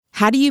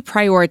How do you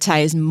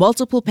prioritize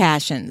multiple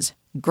passions,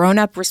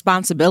 grown-up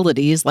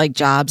responsibilities like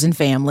jobs and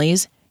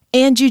families,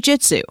 and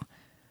jiu-jitsu?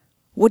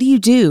 What do you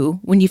do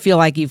when you feel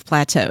like you've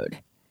plateaued?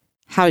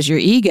 How's your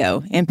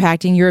ego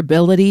impacting your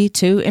ability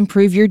to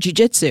improve your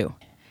jiu-jitsu?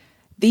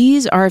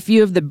 These are a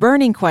few of the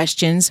burning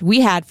questions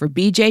we had for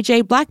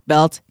BJJ Black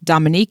Belt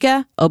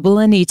Dominika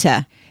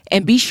Obolanyta.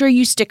 And be sure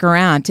you stick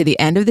around to the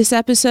end of this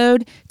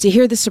episode to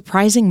hear the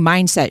surprising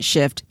mindset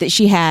shift that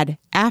she had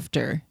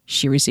after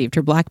she received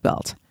her black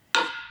belt.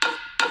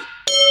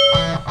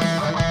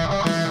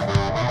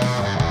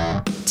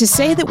 To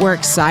say that we're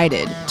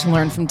excited to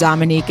learn from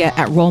Dominika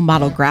at Role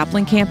Model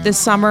Grappling Camp this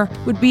summer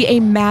would be a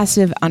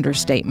massive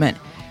understatement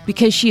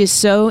because she is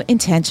so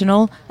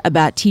intentional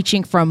about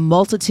teaching from a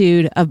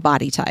multitude of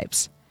body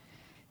types.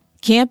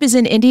 Camp is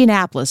in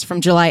Indianapolis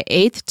from July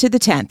 8th to the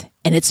 10th,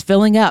 and it's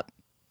filling up.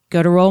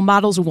 Go to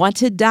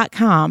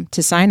rolemodelswanted.com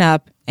to sign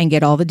up and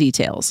get all the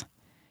details.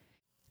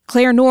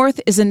 Claire North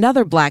is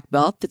another black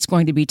belt that's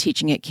going to be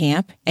teaching at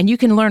camp, and you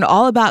can learn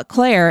all about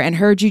Claire and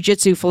her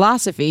jiu-jitsu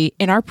philosophy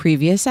in our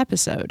previous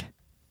episode.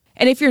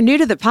 And if you're new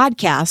to the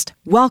podcast,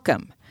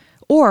 welcome.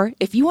 Or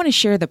if you want to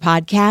share the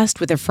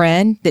podcast with a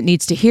friend that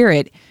needs to hear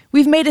it,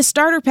 we've made a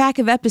starter pack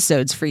of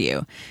episodes for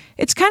you.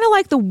 It's kind of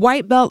like the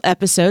white belt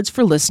episodes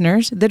for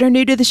listeners that are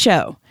new to the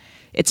show.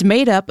 It's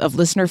made up of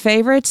listener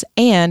favorites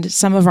and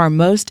some of our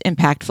most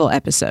impactful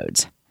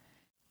episodes.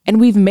 And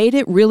we've made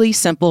it really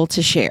simple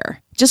to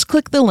share. Just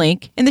click the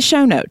link in the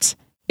show notes.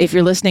 If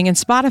you're listening in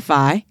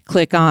Spotify,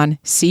 click on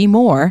See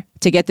More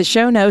to get the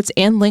show notes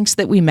and links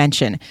that we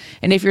mention.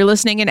 And if you're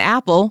listening in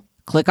Apple,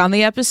 click on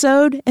the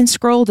episode and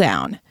scroll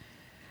down.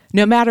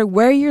 No matter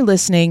where you're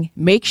listening,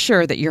 make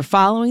sure that you're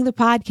following the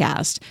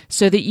podcast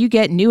so that you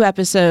get new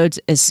episodes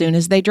as soon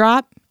as they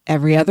drop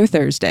every other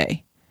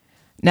Thursday.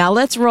 Now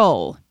let's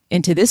roll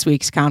into this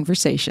week's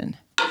conversation.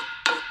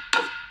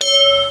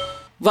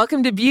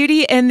 Welcome to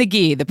Beauty and the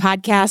Gi, the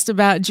podcast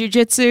about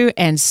jiu-jitsu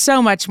and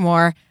so much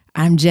more.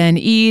 I'm Jen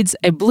Eads,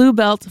 a blue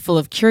belt full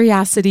of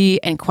curiosity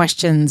and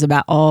questions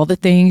about all the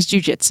things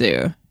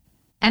jiu-jitsu.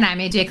 And I'm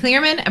AJ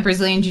Clearman, a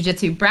Brazilian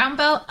jiu-jitsu brown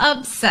belt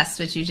obsessed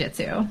with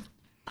jiu-jitsu.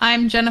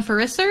 I'm Jennifer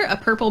Risser, a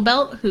purple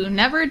belt who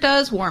never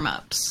does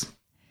warm-ups.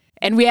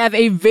 And we have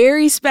a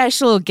very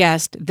special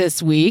guest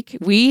this week.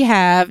 We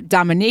have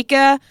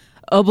Dominika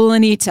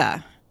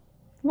Obolanyta.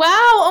 Wow.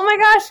 Oh my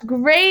gosh.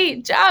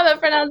 Great job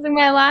at pronouncing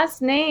my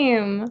last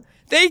name.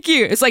 Thank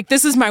you. It's like,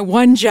 this is my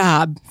one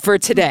job for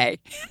today.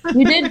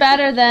 You did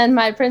better than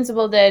my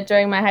principal did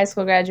during my high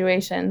school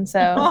graduation. So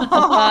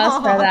applause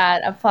for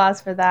that. Applause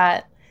for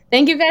that.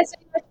 Thank you guys so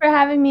much for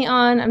having me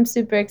on. I'm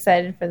super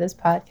excited for this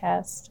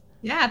podcast.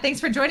 Yeah, thanks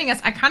for joining us.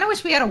 I kind of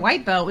wish we had a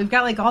white belt. We've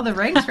got like all the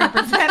ranks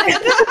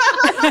represented.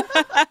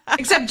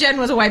 Except Jen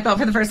was a white belt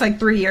for the first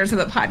 3 years of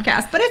the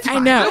podcast, but it's fine. I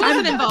know.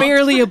 I'm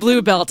barely a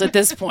blue belt at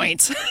this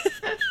point.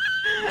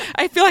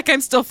 I feel like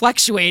I'm still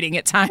fluctuating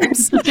at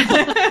times.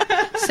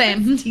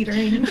 Same.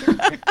 Teetering.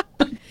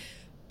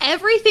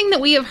 Everything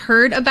that we have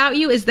heard about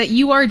you is that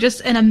you are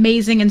just an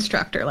amazing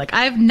instructor.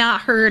 I have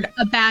not heard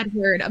a bad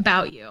word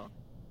about you.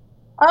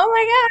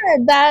 Oh my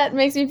God. That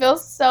makes me feel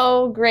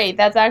so great.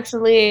 That's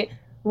actually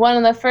one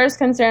of the first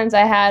concerns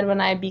I had when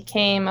I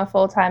became a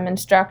full-time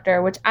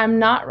instructor, which I'm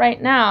not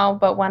right now,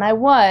 but when I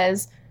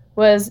was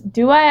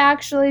do I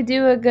actually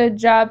do a good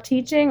job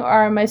teaching, or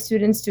are my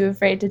students too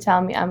afraid to tell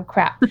me I'm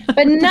crap?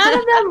 But none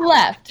of them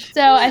left.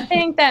 So I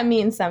think that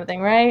means something,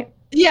 right?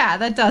 Yeah,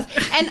 that does.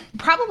 And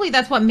probably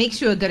that's what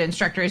makes you a good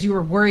instructor, is you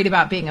were worried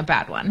about being a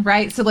bad one,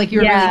 right? So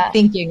you're really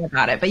thinking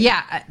about it. But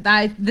yeah,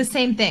 the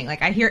same thing.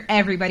 I hear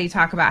everybody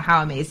talk about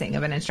how amazing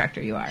of an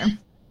instructor you are.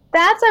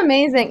 That's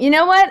amazing. You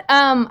know what?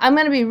 I'm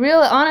going to be real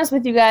honest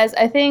with you guys.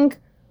 I think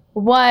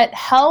what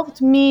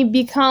helped me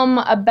become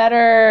a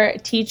better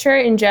teacher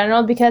in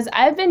general, because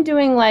I've been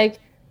doing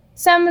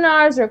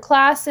seminars or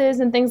classes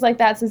and things like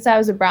that since I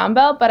was a brown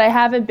belt, but I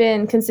haven't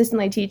been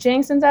consistently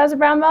teaching since I was a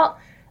brown belt.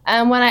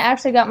 And when I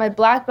actually got my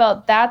black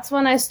belt, that's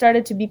when I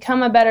started to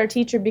become a better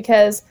teacher,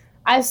 because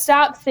I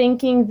stopped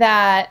thinking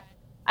that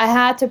I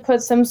had to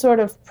put some sort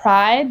of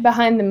pride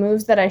behind the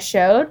moves that I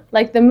showed.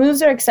 The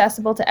moves are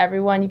accessible to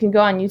everyone. You can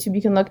go on YouTube,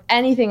 you can look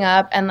anything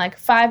up, and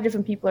 5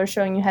 different people are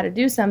showing you how to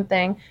do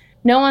something.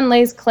 No one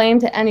lays claim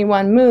to any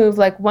one move.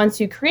 Once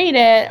you create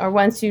it or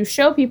once you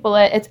show people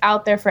it, it's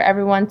out there for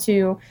everyone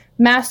to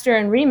master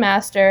and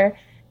remaster.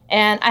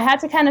 And I had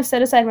to kind of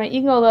set aside my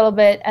ego a little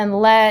bit and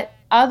let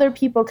other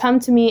people come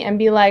to me and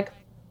be like,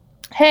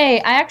 hey,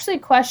 I actually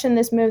questioned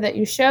this move that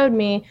you showed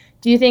me.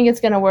 Do you think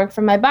it's going to work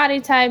for my body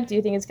type? Do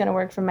you think it's going to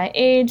work for my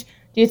age?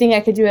 Do you think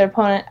I could do it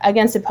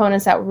against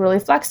opponents that were really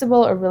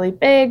flexible or really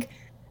big?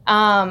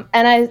 And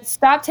I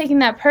stopped taking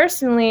that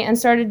personally and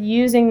started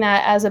using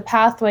that as a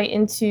pathway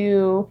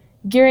into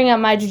gearing up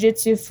my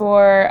jiu-jitsu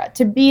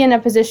to be in a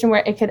position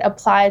where it could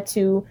apply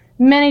to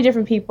many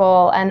different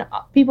people and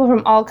people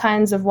from all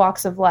kinds of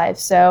walks of life.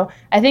 So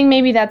I think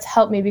maybe that's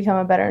helped me become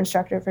a better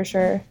instructor for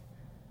sure.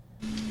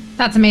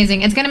 That's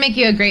amazing. It's going to make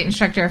you a great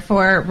instructor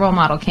for Role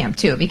Model Camp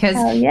too, because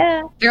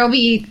there will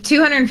be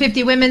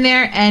 250 women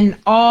there and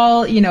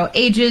all,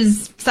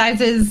 ages,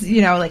 sizes,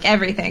 like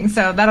everything.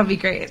 So that'll be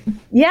great.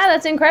 Yeah,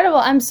 that's incredible.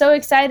 I'm so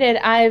excited.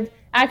 I've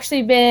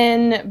actually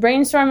been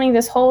brainstorming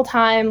this whole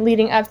time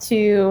leading up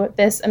to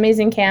this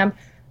amazing camp,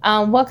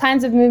 what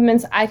kinds of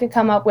movements I could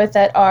come up with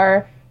that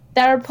are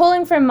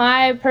pulling from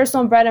my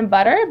personal bread and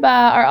butter,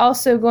 but are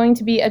also going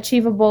to be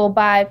achievable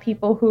by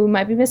people who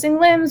might be missing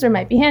limbs or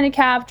might be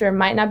handicapped or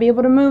might not be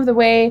able to move the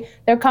way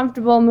they're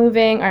comfortable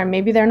moving, or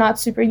maybe they're not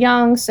super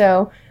young.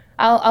 So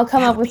I'll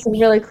come up with some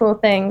really cool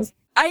things.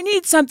 I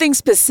need something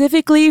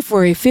specifically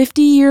for a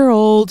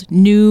 50-year-old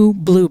new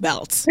blue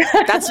belt.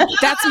 That's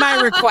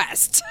my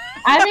request.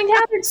 I've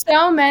encountered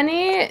so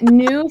many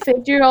new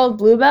 50-year-old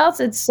blue belts.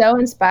 It's so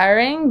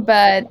inspiring,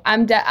 but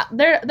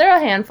they're a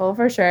handful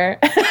for sure.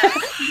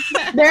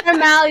 They're a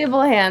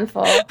malleable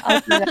handful.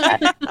 I'll say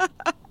that.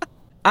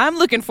 I'm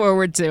looking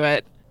forward to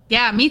it.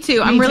 Yeah, me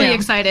too. I'm really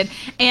excited.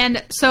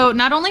 And so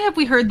not only have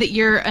we heard that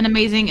you're an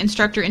amazing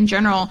instructor in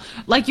general,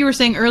 like you were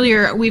saying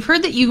earlier, we've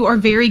heard that you are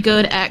very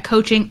good at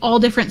coaching all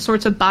different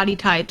sorts of body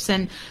types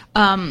and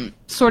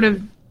sort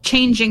of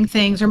changing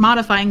things or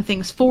modifying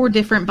things for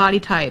different body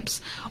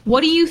types. What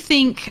do you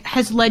think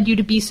has led you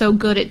to be so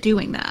good at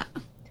doing that?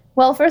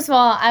 Well, first of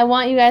all, I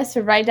want you guys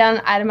to write down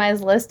an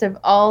itemized list of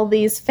all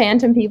these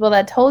phantom people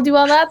that told you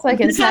all that so I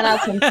can send out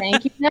some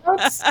thank you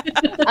notes.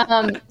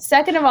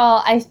 Second of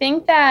all, I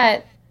think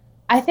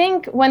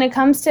when it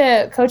comes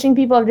to coaching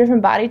people of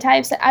different body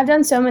types, I've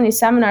done so many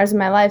seminars in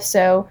my life,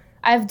 so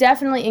I've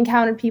definitely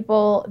encountered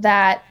people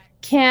that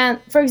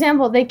for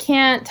example, they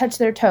can't touch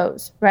their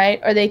toes, right?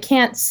 Or they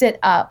can't sit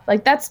up.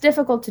 Like, that's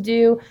difficult to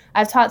do.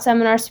 I've taught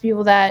seminars to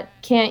people that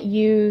can't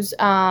use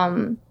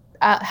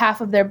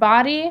half of their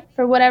body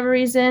for whatever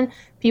reason,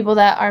 people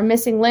that are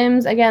missing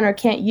limbs, again, or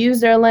can't use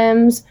their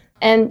limbs.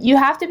 And you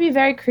have to be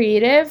very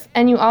creative,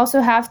 and you also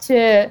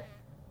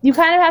you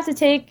kind of have to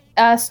take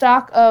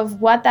stock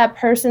of what that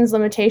person's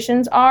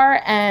limitations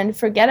are and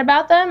forget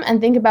about them and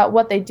think about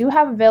what they do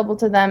have available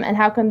to them and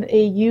how can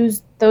they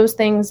use those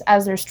things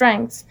as their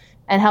strengths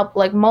and help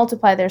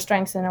multiply their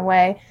strengths in a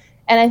way.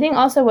 And I think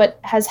also what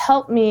has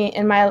helped me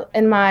in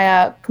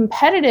my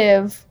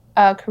competitive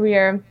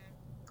career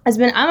has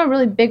been, I'm a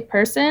really big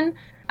person.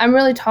 I'm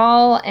really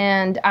tall,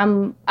 and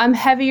I'm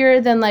heavier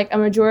than a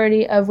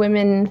majority of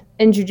women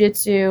in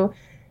jiu-jitsu.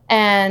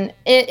 And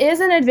it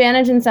is an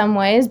advantage in some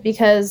ways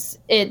because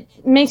it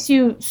makes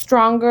you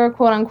stronger,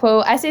 quote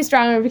unquote. I say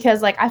stronger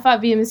because I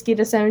fought Via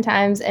Mosquito 7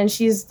 times, and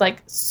she's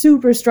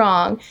super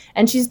strong,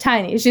 and she's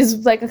tiny.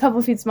 She's a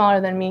couple feet smaller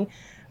than me.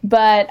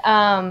 But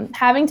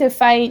having to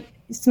fight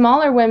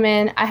smaller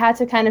women, I had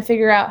to kind of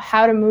figure out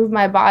how to move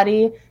my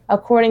body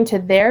according to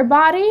their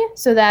body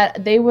so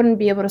that they wouldn't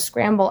be able to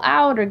scramble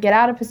out or get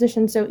out of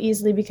position so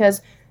easily,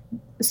 because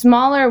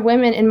smaller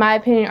women, in my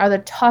opinion, are the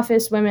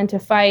toughest women to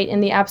fight in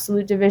the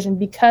absolute division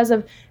because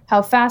of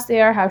how fast they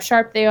are, how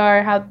sharp they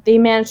are, how they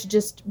manage to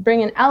just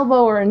bring an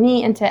elbow or a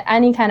knee into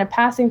any kind of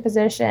passing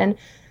position.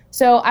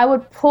 So I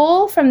would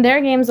pull from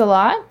their games a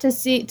lot to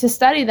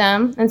study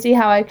them and see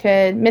how I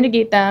could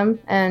mitigate them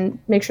and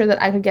make sure that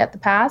I could get the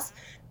pass,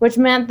 which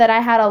meant that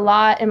I had a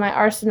lot in my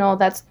arsenal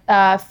that's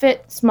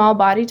fit small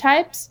body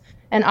types.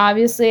 And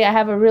obviously I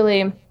have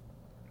really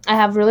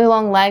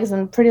long legs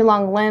and pretty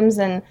long limbs,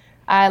 and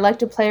I like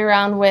to play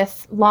around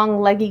with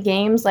long leggy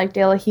games like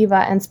De La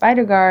Hiva and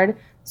Spider Guard.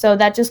 So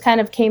that just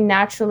kind of came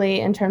naturally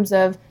in terms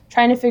of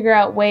trying to figure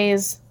out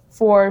ways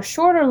for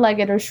shorter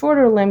legged or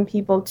shorter limb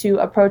people to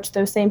approach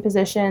those same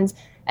positions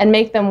and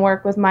make them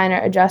work with minor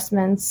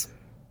adjustments.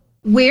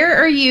 Where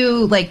are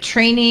you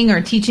training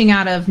or teaching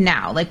out of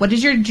now? What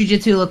does your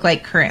jiu-jitsu look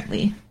like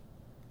currently?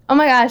 Oh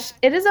my gosh,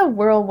 it is a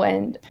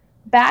whirlwind.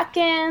 Back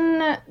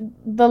in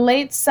the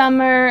late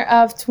summer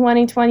of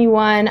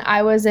 2021,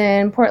 I was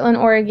in Portland,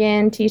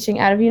 Oregon, teaching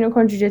out of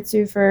Unicorn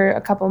Jiu-Jitsu for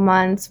a couple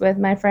months with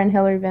my friend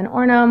Hillary Van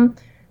Ornum.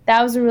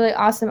 That was a really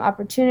awesome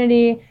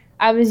opportunity.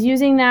 I was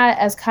using that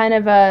as kind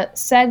of a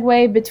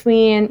segue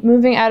between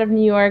moving out of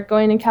New York,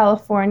 going to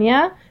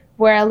California,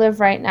 where I live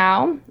right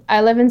now.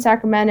 I live in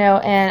Sacramento,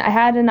 and I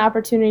had an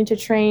opportunity to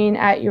train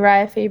at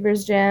Uriah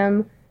Faber's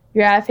gym,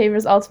 Uriah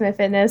Faber's Ultimate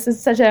Fitness. It's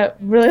such a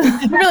really,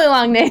 really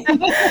long name,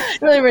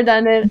 really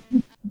redundant.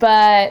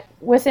 But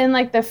within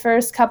the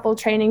first couple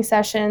training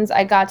sessions,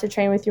 I got to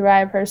train with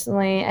Uriah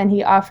personally, and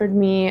he offered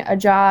me a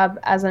job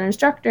as an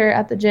instructor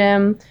at the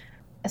gym,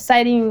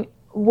 citing,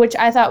 which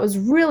I thought was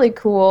really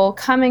cool,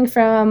 coming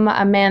from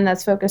a man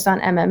that's focused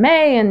on MMA.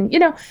 And,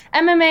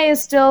 MMA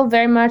is still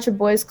very much a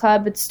boys'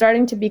 club. It's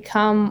starting to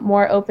become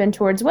more open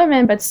towards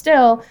women, but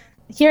still,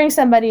 hearing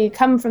somebody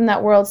come from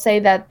that world say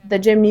that the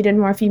gym needed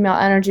more female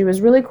energy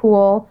was really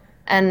cool.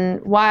 And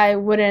why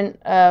wouldn't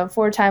a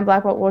 4-time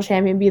black belt world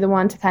champion be the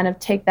one to kind of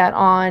take that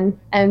on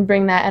and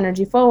bring that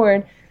energy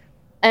forward?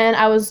 And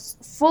I was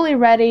fully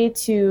ready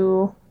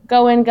to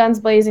go in guns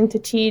blazing to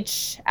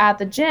teach at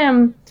the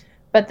gym.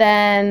 But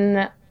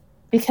then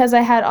because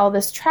I had all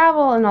this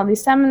travel and all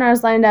these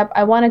seminars lined up,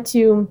 I wanted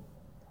to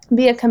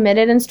be a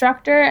committed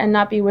instructor and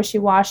not be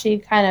wishy-washy,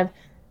 kind of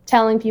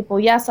telling people,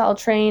 yes, I'll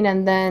train,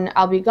 and then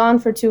I'll be gone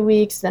for 2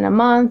 weeks, then a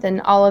month, and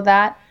all of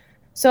that.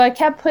 So I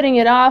kept putting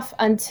it off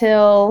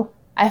until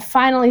I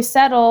finally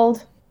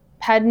settled,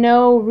 had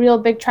no real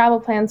big travel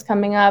plans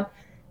coming up.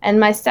 And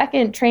my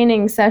second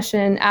training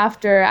session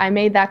after I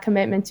made that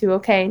commitment to,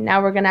 okay,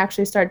 now we're going to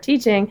actually start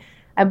teaching,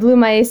 I blew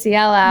my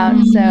ACL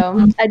out.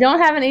 So I don't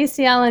have an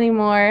ACL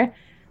anymore.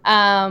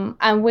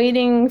 I'm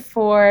waiting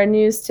for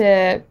news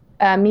to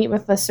meet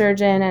with the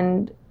surgeon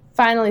and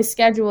finally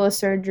schedule a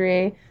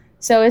surgery.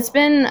 So it's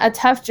been a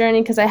tough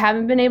journey because I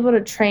haven't been able to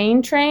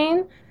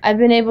train. I've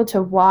been able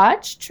to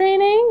watch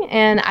training,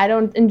 and I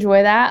don't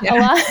enjoy that a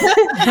lot.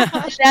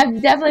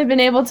 I've definitely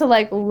been able to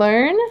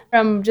learn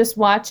from just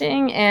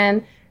watching,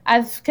 and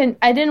I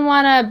didn't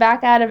want to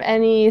back out of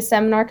any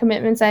seminar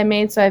commitments I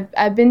made, so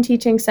I've been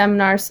teaching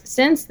seminars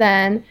since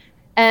then.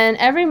 And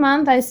every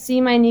month I see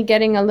my knee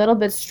getting a little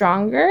bit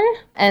stronger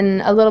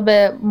and a little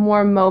bit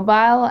more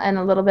mobile and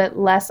a little bit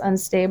less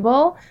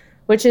unstable,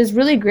 which is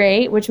really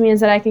great, which means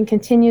that I can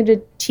continue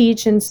to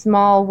teach in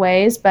small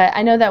ways. But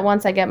I know that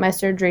once I get my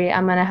surgery,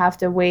 I'm going to have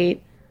to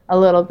wait a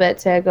little bit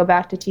to go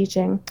back to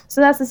teaching. So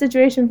that's the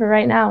situation for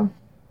right now.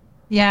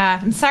 Yeah,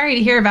 I'm sorry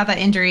to hear about that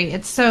injury.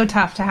 It's so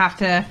tough to have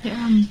to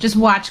just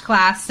watch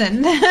class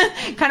and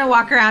kind of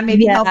walk around,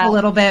 maybe help a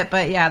little bit.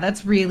 But yeah,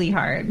 that's really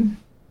hard.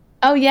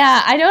 Oh,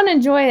 yeah, I don't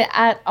enjoy it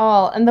at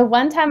all. And the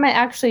one time I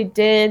actually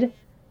did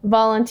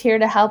volunteer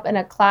to help in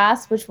a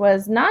class, which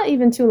was not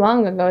even too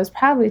long ago, it was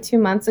probably 2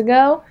 months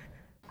ago,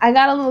 I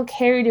got a little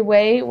carried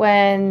away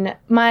when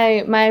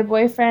my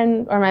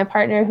boyfriend or my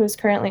partner, who's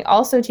currently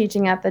also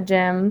teaching at the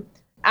gym,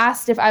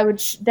 asked if I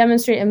would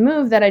demonstrate a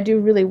move that I do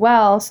really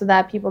well so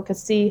that people could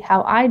see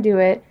how I do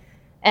it.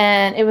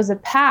 And it was a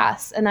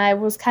pass. And I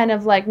was kind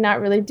of not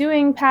really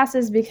doing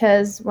passes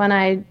because when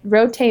I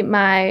rotate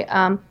my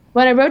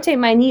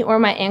knee or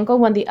my ankle,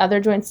 when the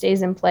other joint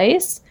stays in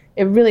place,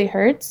 it really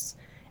hurts.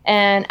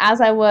 And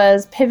as I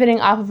was pivoting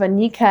off of a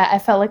knee cut, I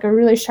felt like a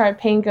really sharp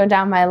pain go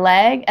down my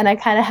leg, and I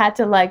kind of had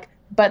to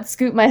butt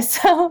scoop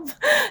myself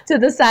to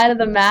the side of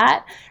the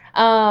mat.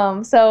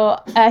 So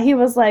he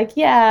was like,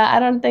 yeah, I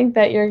don't think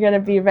that you're going to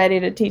be ready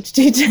to teach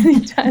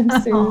anytime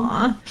soon.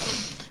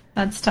 Aww.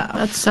 That's tough.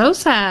 That's so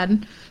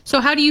sad.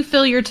 So how do you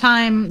fill your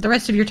time, the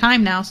rest of your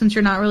time now, since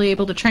you're not really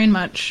able to train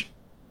much?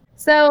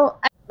 So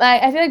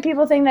I feel like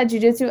people think that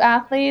jiu-jitsu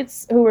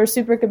athletes who are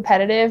super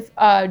competitive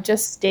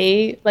just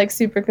stay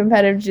super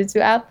competitive jiu-jitsu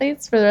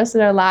athletes for the rest of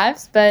their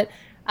lives. But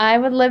I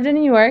lived in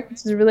New York, which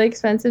is a really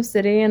expensive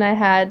city, and I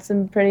had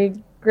some pretty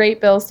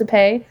great bills to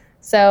pay.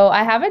 So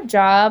I have a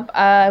job.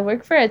 I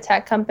work for a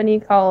tech company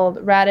called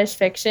Radish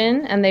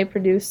Fiction, and they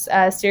produce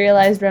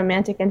serialized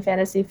romantic and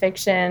fantasy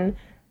fiction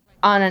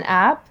on an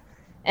app.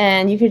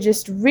 And you could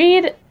just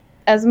read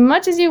as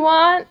much as you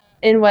want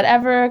in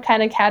whatever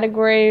kind of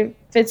category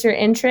fits your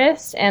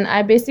interest, and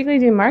I basically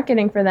do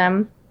marketing for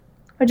them,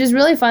 which is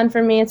really fun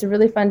for me. It's a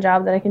really fun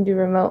job that I can do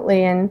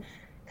remotely and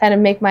kind of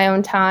make my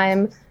own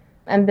time.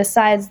 And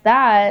besides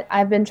that,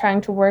 I've been trying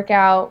to work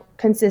out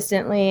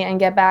consistently and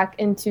get back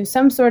into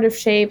some sort of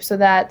shape so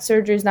that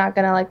surgery is not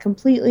going to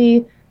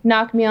completely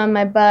knock me on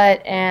my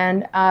butt,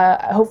 and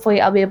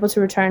hopefully I'll be able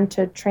to return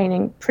to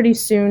training pretty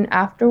soon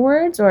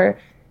afterwards, or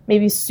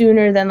maybe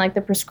sooner than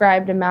the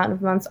prescribed amount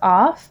of months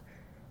off.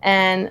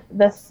 And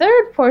the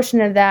third portion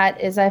of that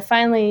is I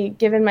finally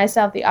given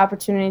myself the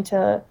opportunity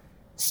to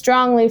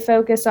strongly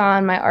focus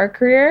on my art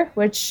career,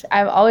 which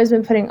I've always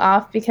been putting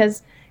off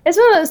because it's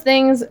one of those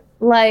things,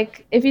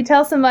 if you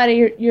tell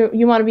somebody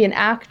you want to be an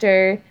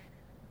actor,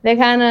 they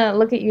kind of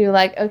look at you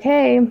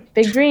okay,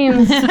 big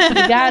dreams,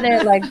 you got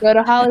it, go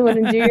to Hollywood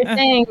and do your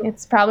thing.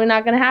 It's probably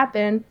not going to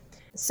happen.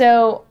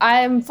 So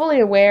I'm fully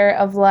aware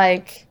of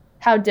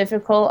how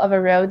difficult of a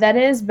road that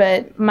is,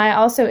 but my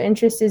also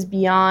interest is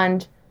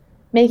beyond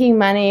making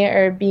money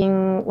or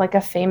being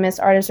a famous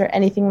artist or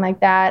anything like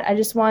that. I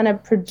just want to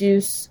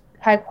produce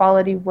high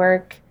quality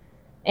work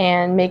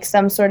and make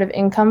some sort of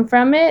income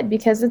from it,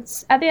 because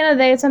it's, at the end of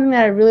the day, it's something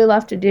that I really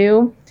love to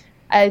do.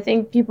 I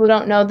think people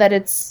don't know that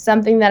it's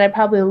something that I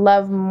probably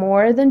love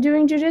more than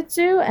doing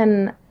jiu-jitsu,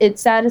 and it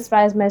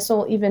satisfies my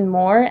soul even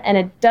more, and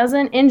it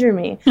doesn't injure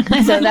me.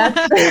 So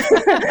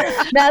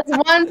that's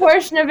one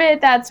portion of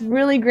it that's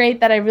really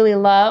great that I really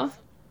love.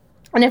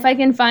 And if I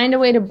can find a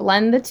way to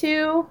blend the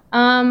two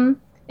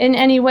in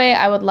any way,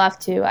 I would love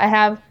to. I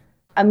have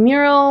a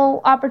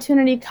mural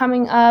opportunity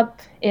coming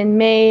up in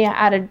May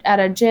at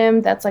a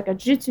gym that's a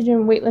jiu-jitsu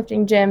gym,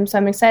 weightlifting gym. So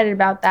I'm excited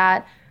about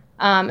that.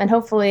 And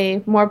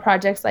hopefully more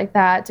projects like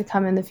that to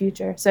come in the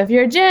future. So if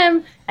you're a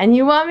gym and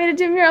you want me to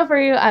do a mural for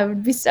you, I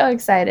would be so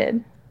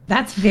excited.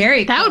 That's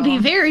very cool. That would be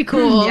very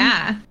cool.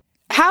 Yeah.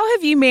 How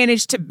have you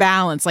managed to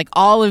balance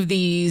all of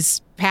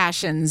these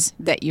passions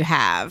that you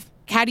have?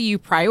 How do you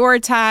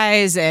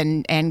prioritize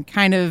and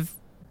kind of,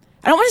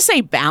 I don't want to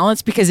say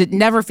balance because it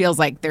never feels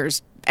like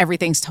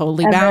everything's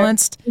totally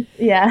balanced.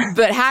 Yeah.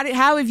 But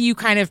how have you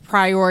kind of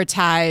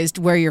prioritized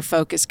where your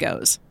focus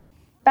goes?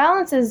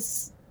 Balance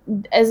is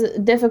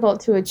difficult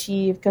to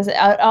achieve because it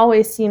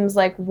always seems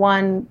like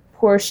one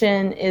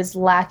portion is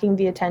lacking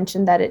the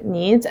attention that it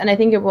needs. And I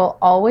think it will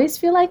always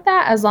feel like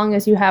that as long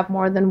as you have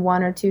more than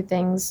one or two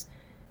things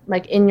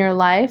like in your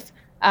life.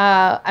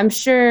 I'm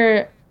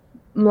sure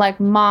like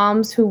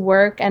moms who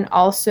work and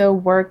also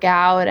work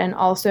out and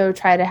also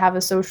try to have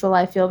a social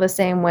life feel the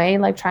same way,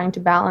 like trying to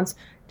balance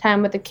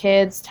time with the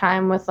kids,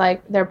 time with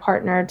like their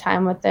partner,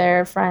 time with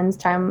their friends,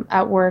 time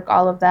at work,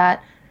 all of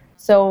that.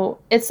 So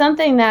it's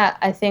something that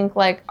I think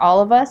like all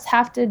of us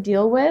have to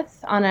deal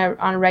with on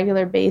a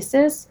regular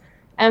basis.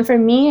 And for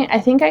me, I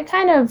think I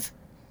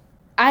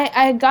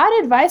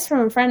got advice from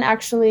a friend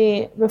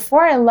actually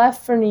before I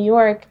left for New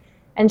York.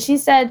 And she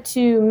said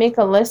to make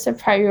a list of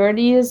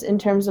priorities in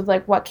terms of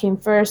like what came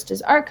first.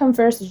 Does art come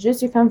first? Does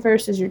jiu-jitsu come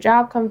first? Does your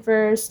job come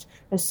first?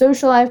 Does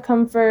social life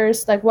come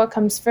first? Like what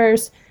comes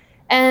first?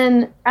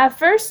 And at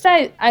first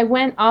I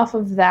went off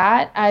of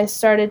that. I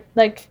started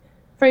like,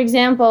 for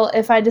example,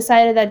 if I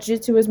decided that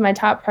jiu-jitsu was my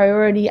top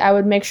priority, I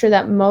would make sure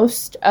that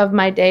most of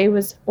my day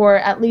was, or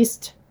at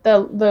least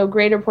the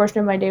greater portion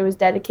of my day was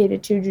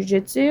dedicated to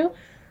jiu-jitsu.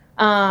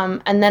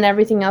 And then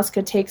everything else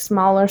could take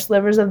smaller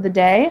slivers of the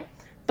day.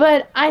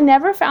 But I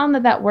never found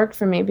that worked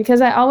for me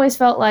because I always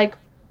felt like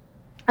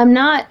I'm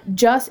not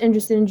just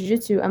interested in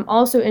jiu-jitsu. I'm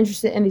also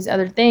interested in these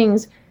other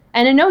things.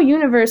 And in no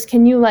universe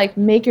can you like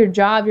make your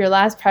job your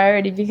last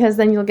priority because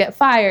then you'll get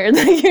fired.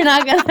 Like you're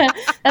not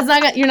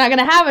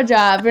gonna have a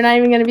job. You're not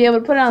even gonna be able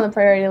to put it on the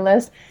priority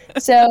list.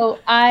 So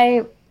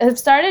I have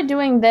started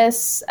doing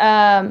this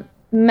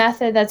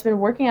method that's been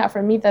working out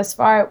for me thus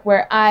far,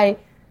 where I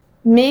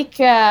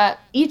make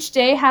each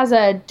day has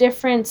a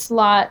different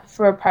slot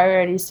for a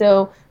priority.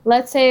 So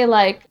let's say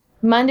like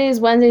Mondays,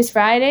 Wednesdays,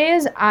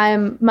 Fridays,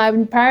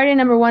 my priority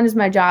number one is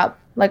my job,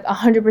 like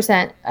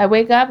 100%. I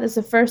wake up, that's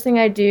the first thing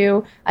I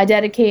do. I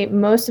dedicate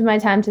most of my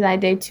time to that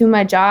day to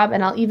my job,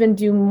 and I'll even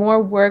do more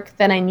work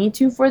than I need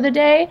to for the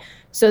day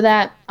so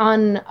that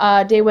on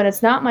a day when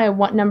it's not my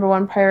number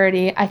one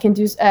priority, I can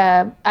do,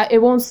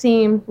 it won't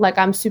seem like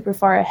I'm super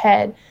far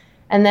ahead.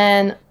 And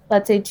then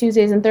let's say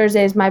Tuesdays and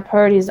Thursdays, my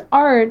priority is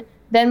art,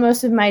 then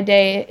most of my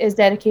day is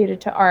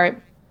dedicated to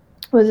art.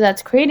 Whether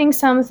that's creating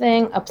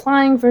something,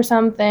 applying for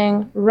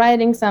something,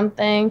 writing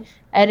something,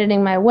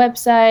 editing my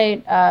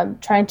website,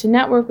 trying to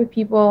network with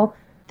people,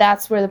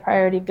 that's where the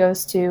priority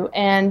goes to.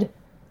 And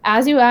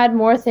as you add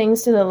more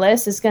things to the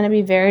list, it's going to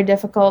be very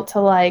difficult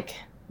to like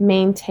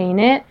maintain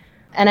it.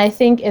 And I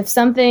think if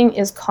something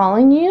is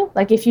calling you,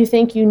 like if you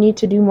think you need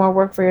to do more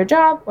work for your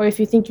job, or if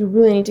you think you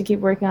really need to keep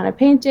working on a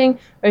painting,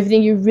 or if you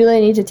think you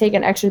really need to take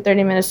an extra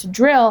 30 minutes to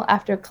drill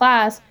after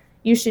class,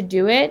 you should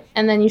do it.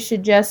 And then you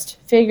should just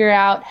figure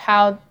out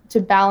how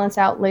to balance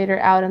out later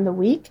out in the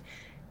week.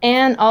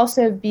 And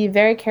also be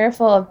very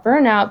careful of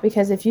burnout,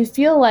 because if you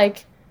feel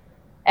like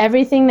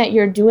everything that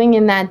you're doing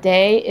in that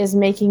day is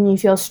making you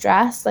feel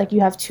stressed, like you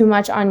have too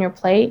much on your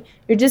plate,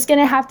 you're just going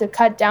to have to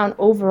cut down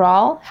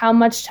overall how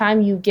much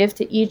time you give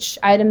to each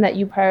item that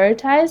you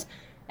prioritize,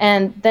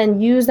 and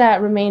then use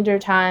that remainder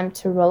time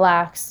to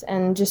relax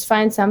and just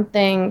find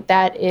something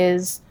that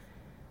is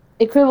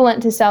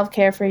equivalent to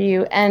self-care for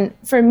you. And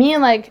for me,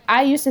 like,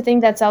 I used to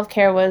think that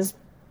self-care was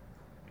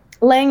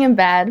laying in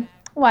bed,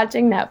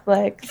 watching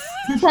Netflix,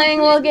 playing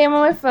a little game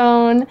on my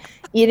phone,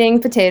 eating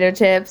potato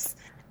chips.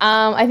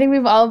 I think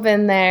we've all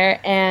been there,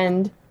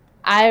 and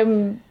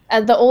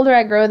the older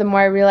I grow, the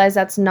more I realize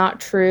that's not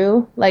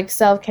true. Like,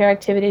 self-care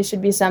activities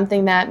should be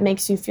something that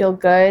makes you feel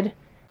good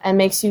and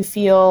makes you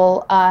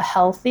feel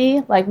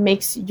healthy, like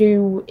makes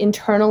you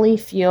internally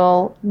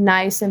feel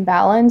nice and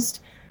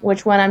balanced,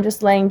 which when I'm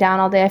just laying down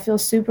all day, I feel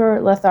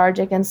super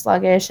lethargic and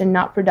sluggish and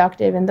not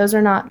productive, and those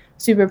are not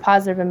super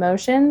positive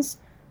emotions.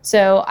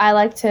 So I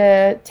like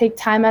to take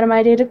time out of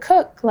my day to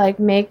cook, like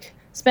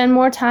spend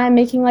more time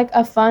making like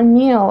a fun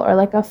meal or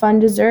like a fun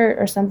dessert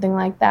or something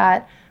like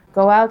that.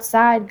 Go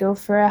outside, go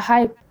for a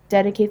hike,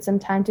 dedicate some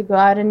time to go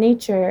out in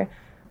nature,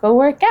 go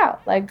work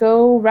out, like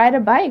go ride a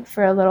bike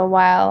for a little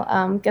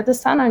while, get the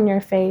sun on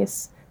your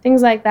face,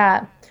 things like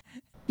that.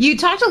 You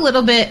talked a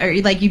little bit, or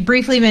like you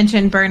briefly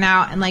mentioned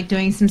burnout and like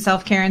doing some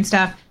self-care and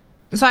stuff.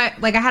 So I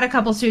had a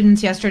couple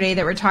students yesterday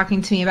that were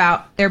talking to me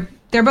about they're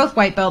both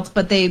white belts,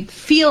 but they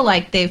feel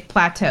like they've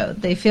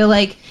plateaued. They feel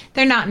like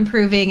they're not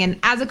improving. And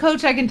as a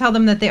coach, I can tell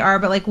them that they are,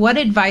 but like, what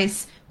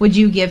advice would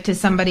you give to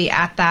somebody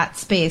at that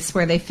space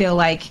where they feel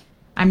like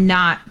I'm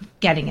not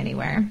getting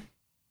anywhere?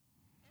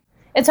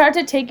 It's hard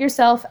to take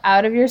yourself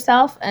out of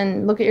yourself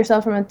and look at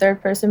yourself from a third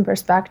person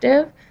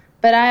perspective.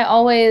 But I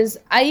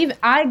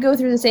go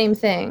through the same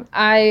thing.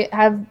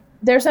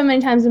 There's so many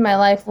times in my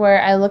life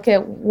where I look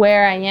at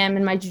where I am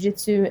in my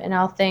jiu-jitsu and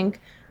I'll think,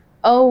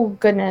 oh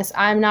goodness,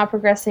 I'm not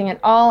progressing at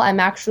all.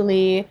 I'm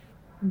actually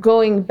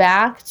going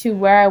back to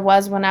where I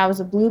was when I was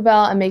a blue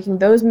belt and making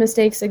those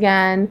mistakes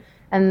again.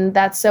 And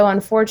that's so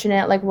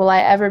unfortunate. Like, will I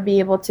ever be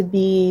able to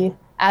be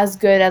as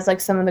good as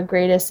like some of the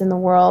greatest in the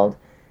world?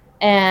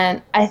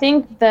 And I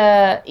think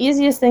the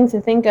easiest thing to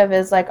think of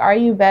is like, are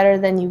you better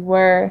than you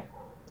were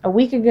a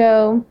week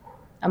ago,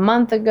 a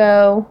month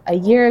ago, a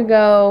year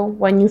ago,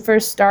 when you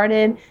first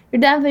started? You're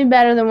definitely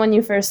better than when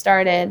you first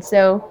started.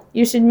 So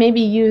you should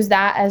maybe use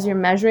that as your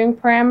measuring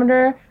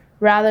parameter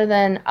rather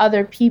than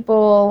other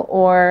people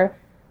or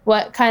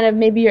what kind of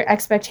maybe your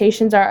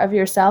expectations are of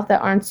yourself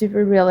that aren't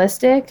super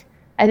realistic.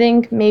 I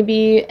think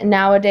maybe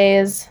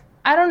nowadays,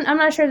 I'm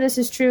not sure this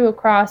is true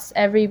across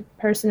every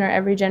person or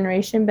every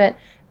generation, but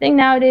I think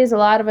nowadays a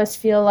lot of us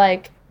feel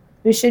like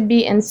we should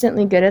be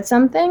instantly good at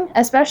something,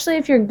 especially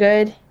if you're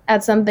good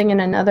at something in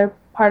another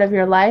part of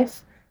your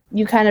life.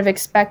 You kind of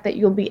expect that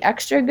you'll be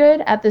extra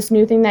good at this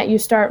new thing that you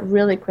start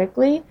really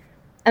quickly.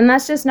 And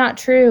that's just not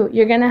true.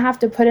 You're going to have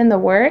to put in the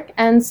work,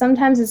 and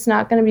sometimes it's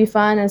not going to be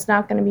fun, and it's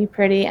not going to be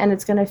pretty, and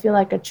it's going to feel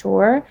like a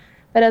chore.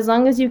 But as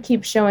long as you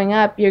keep showing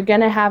up, you're going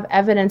to have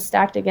evidence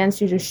stacked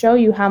against you to show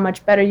you how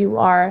much better you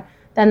are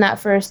than that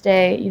first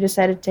day you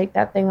decided to take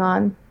that thing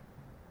on.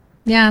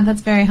 Yeah,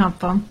 that's very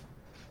helpful.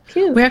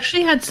 Cute. We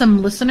actually had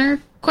some listener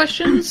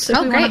questions.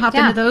 If we want to hop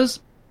into those.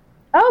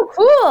 Oh,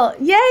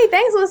 cool. Yay.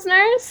 Thanks,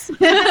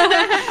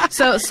 listeners.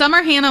 So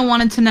Summer Hannah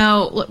wanted to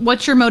know,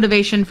 what's your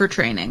motivation for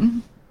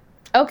training?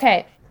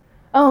 Okay.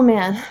 Oh,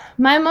 man.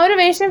 My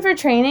motivation for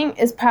training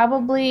is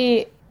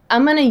probably,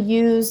 I'm going to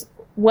use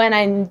when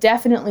I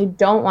definitely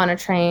don't want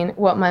to train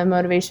what my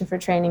motivation for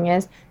training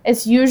is.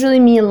 It's usually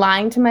me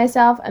lying to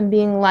myself and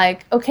being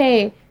like,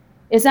 okay,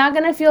 it's not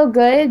going to feel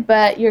good,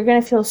 but you're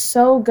going to feel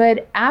so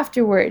good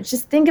afterwards.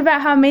 Just think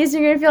about how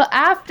amazing you're going to feel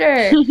after.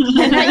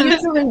 And that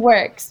usually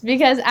works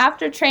because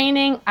after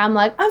training, I'm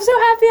like, I'm so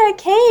happy I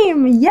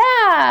came.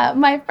 Yeah,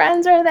 my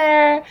friends are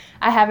there.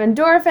 I have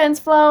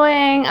endorphins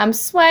flowing. I'm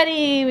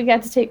sweaty. We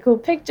got to take cool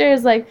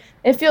pictures. Like,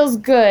 it feels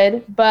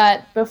good.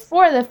 But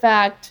before the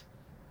fact,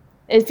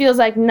 it feels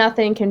like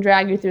nothing can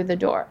drag you through the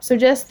door. So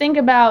just think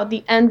about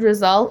the end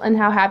result and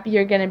how happy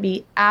you're going to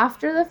be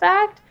after the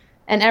fact.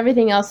 And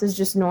everything else is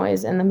just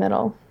noise in the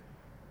middle.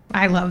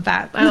 I love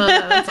that. I love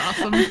that. That's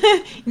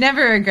awesome.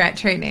 Never regret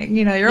training.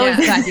 You know, you're always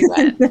glad you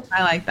went.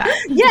 I like that.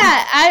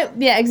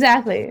 Yeah,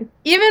 exactly.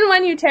 Even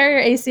when you tear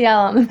your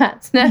ACL on the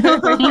mats, never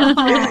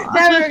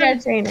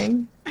regret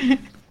training.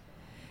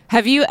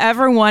 Have you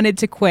ever wanted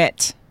to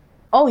quit?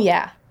 Oh,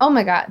 yeah. Oh,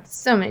 my God.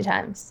 So many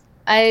times.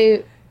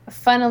 I,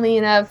 funnily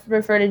enough,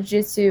 refer to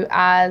jiu-jitsu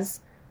as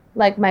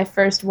like my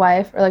first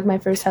wife or like my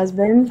first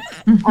husband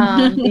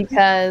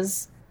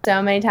because so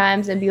many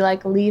times it'd be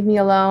like, leave me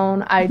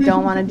alone. I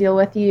don't want to deal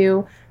with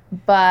you.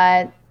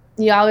 But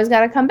you always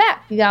got to come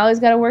back. You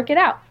always got to work it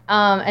out.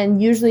 And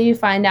usually you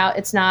find out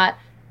it's not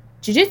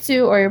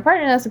jiu-jitsu or your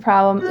partner that's the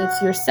problem. It's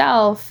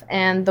yourself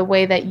and the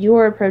way that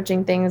you're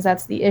approaching things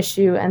that's the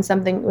issue, and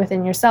something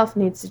within yourself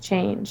needs to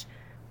change.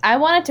 I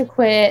wanted to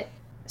quit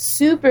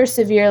super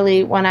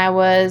severely when I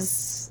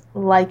was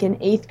like in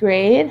 8th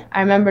grade.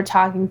 I remember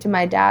talking to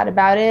my dad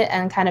about it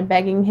and kind of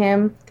begging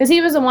him because he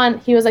was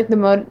like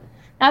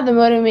not the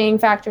motivating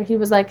factor. He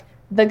was like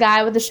the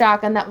guy with the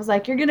shotgun that was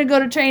like, you're going to go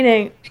to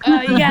training.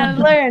 You got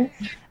to learn.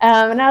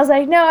 And I was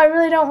like, no, I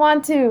really don't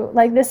want to.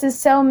 Like, this is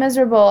so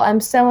miserable. I'm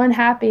so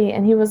unhappy.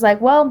 And he was like,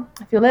 well,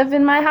 if you live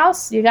in my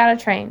house, you got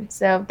to train.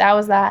 So that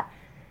was that.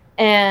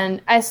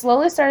 And I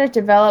slowly started to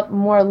develop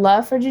more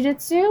love for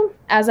jiu-jitsu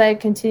as I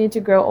continued to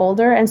grow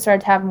older and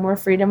started to have more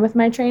freedom with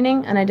my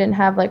training. And I didn't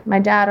have like my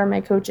dad or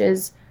my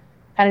coaches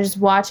kind of just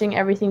watching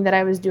everything that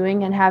I was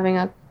doing and having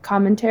a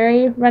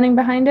commentary running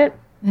behind it.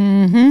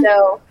 Mm-hmm.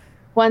 So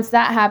once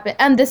that happened,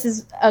 and this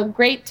is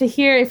great to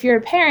hear if you're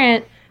a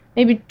parent,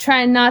 maybe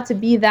try not to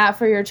be that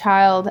for your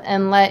child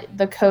and let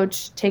the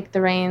coach take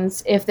the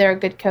reins if they're a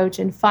good coach,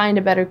 and find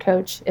a better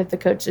coach if the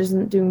coach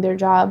isn't doing their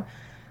job.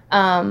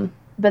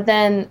 But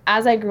then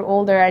as I grew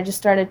older, I just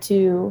started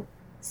to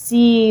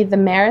see the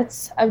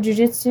merits of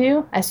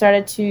jiu-jitsu. I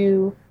started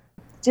to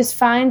just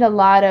find a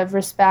lot of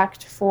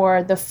respect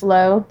for the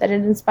flow that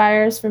it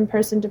inspires from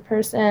person to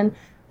person,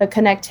 the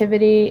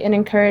connectivity it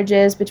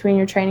encourages between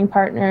your training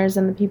partners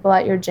and the people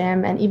at your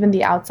gym and even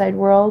the outside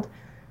world.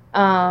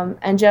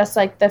 And just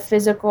like the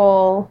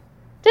physical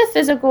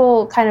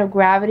kind of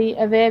gravity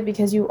of it,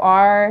 because you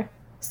are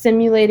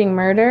simulating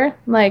murder.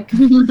 Like,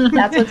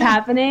 that's what's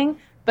happening.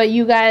 But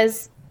you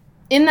guys,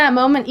 in that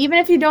moment, even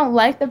if you don't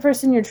like the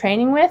person you're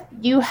training with,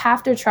 you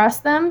have to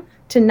trust them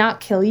to not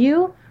kill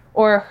you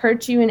or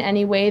hurt you in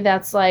any way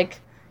that's like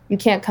you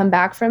can't come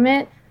back from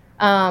it.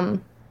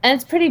 And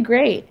it's pretty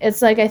great.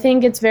 It's like, I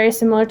think it's very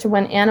similar to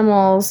when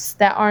animals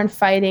that aren't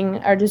fighting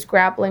are just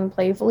grappling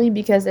playfully,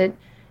 because it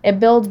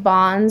builds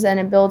bonds and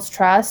it builds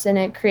trust, and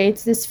it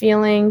creates this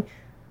feeling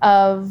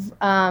of,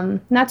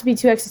 not to be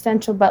too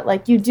existential, but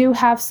like you do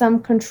have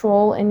some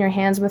control in your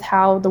hands with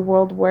how the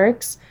world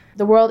works.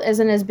 The world is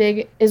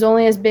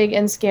only as big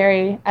and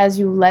scary as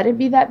you let it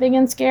be that big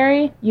and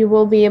scary. You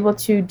will be able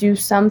to do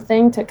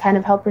something to kind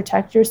of help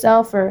protect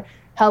yourself or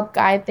help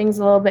guide things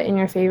a little bit in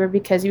your favor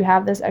because you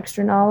have this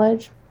extra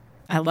knowledge.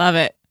 I love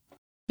it.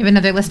 You have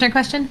another listener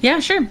question? Yeah,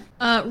 sure.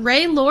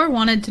 Ray Lore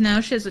wanted to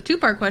know, she has a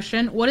 2-part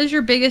question. What is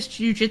your biggest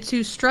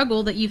jiu-jitsu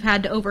struggle that you've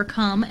had to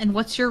overcome, and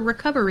what's your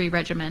recovery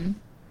regimen?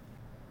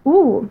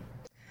 Ooh.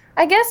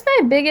 I guess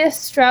my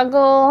biggest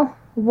struggle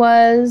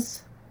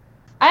was,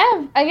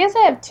 I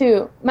have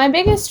 2. My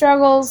biggest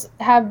struggles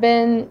have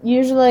been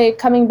usually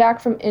coming back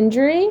from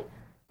injury.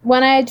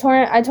 When I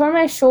tore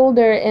my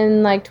shoulder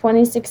in like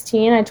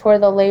 2016, I tore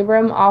the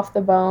labrum off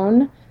the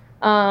bone,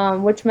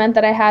 which meant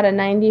that I had a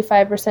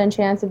 95%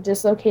 chance of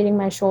dislocating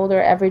my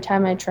shoulder every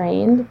time I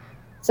trained.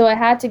 So I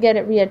had to get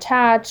it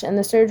reattached, and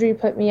the surgery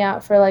put me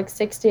out for like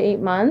 6 to 8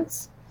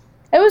 months.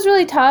 It was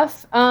really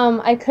tough.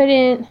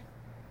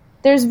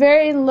 There's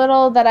very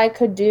little that I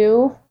could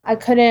do. I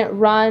couldn't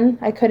run.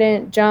 I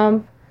couldn't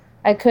jump.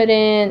 I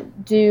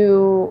couldn't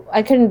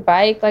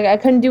bike. Like, I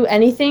couldn't do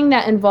anything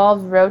that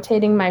involved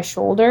rotating my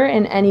shoulder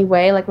in any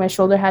way. Like, my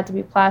shoulder had to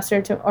be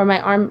plastered to, or my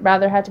arm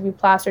rather had to be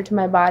plastered to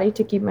my body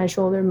to keep my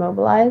shoulder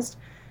mobilized,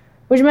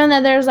 which meant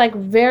that there's like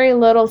very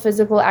little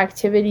physical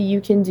activity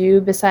you can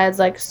do besides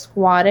like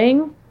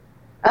squatting.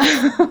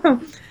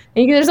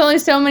 There's only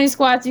so many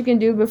squats you can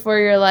do before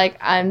you're like,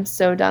 I'm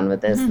so done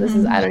with this. This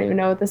is, I don't even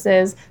know what this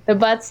is. The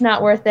butt's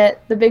not worth it.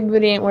 The big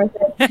booty ain't worth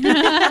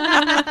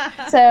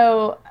it.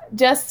 So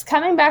just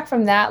coming back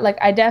from that, like,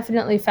 I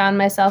definitely found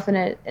myself in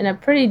a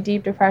pretty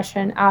deep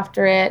depression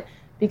after it,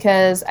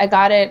 because I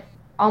got it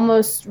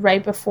almost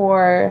right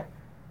before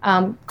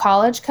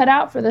college cut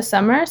out for the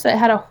summer. So I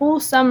had a whole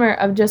summer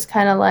of just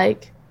kind of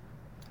like,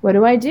 what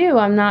do I do?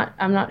 I'm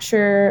not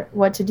sure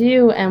what to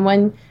do. And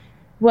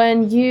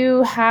when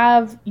you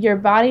have your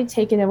body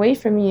taken away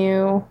from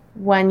you,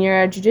 when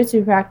you're a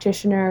jiu-jitsu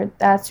practitioner,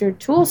 that's your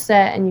tool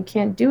set and you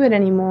can't do it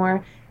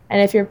anymore.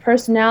 And if your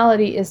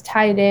personality is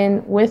tied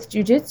in with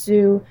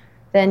jiu-jitsu,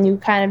 then you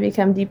kind of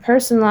become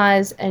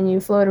depersonalized and you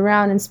float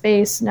around in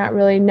space, not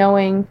really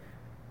knowing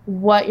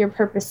what your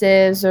purpose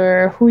is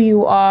or who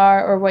you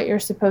are or what you're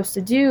supposed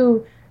to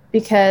do,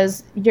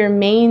 because your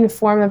main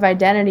form of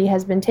identity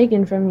has been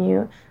taken from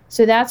you.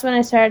 So that's when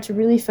I started to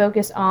really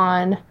focus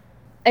on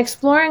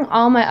exploring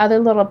all my other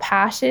little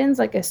passions.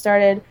 Like, I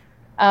started,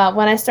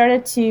 when I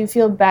started to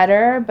feel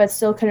better but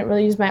still couldn't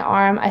really use my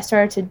arm, I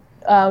started to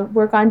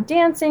work on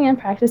dancing and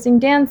practicing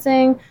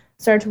dancing,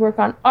 started to work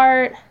on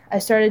art. I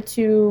started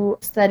to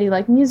study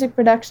like music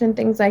production,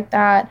 things like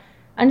that,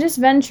 and just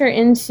venture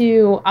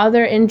into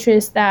other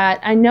interests that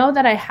I know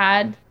that I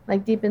had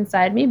like deep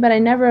inside me, but I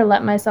never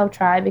let myself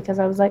try, because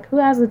I was like, who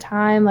has the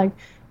time? Like,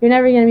 you're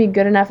never going to be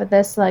good enough at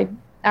this to like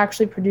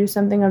actually produce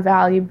something of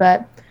value.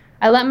 But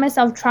I let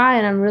myself try,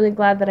 and I'm really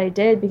glad that I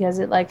did, because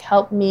it like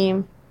helped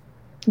me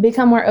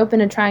become more open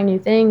to trying new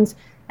things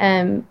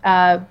and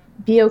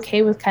be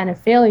okay with kind of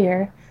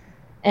failure.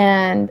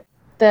 And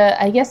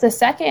I guess the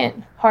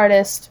second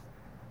hardest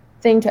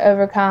thing to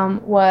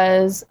overcome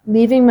was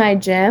leaving my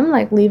gym,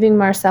 like leaving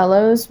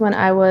Marcelo's when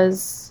I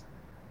was,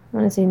 I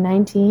want to say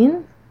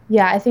 19.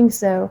 Yeah, I think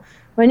so.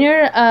 When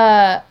you're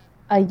a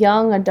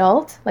young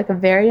adult, like a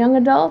very young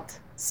adult,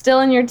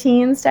 still in your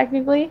teens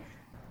technically,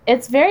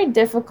 it's very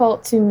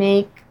difficult to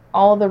make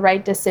all the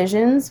right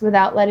decisions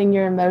without letting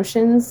your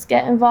emotions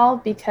get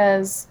involved,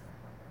 because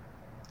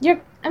you're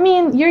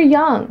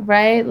young,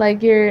 right?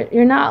 Like,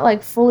 you're not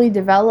like fully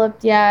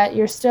developed yet.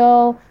 You're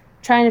still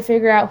trying to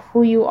figure out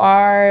who you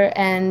are,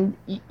 and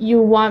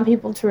you want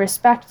people to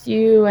respect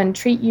you and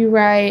treat you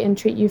right and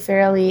treat you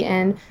fairly,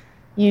 and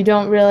you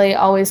don't really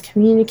always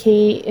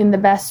communicate in the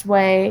best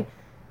way.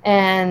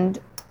 And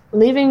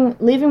leaving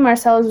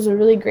Marcelo's was a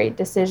really great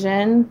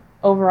decision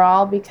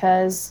overall,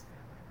 because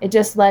it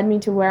just led me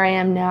to where I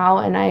am now,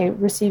 and I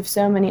received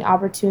so many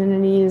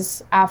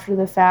opportunities after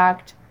the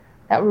fact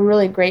that were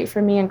really great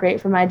for me and great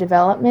for my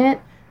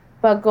development.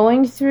 But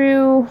going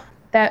through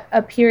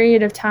a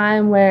period of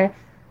time where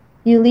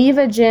you leave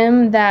a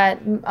gym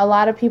that a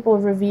lot of people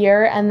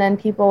revere, and then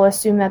people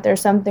assume that there's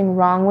something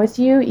wrong with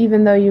you,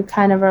 even though you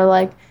kind of are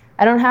like,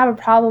 I don't have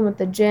a problem with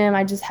the gym,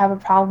 I just have a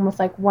problem with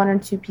like one or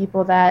two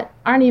people that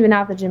aren't even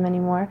at the gym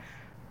anymore.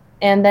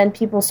 And then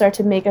people start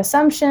to make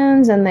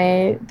assumptions, and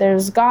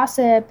there's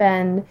gossip,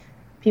 and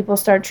people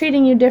start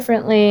treating you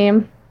differently.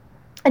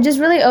 It just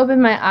really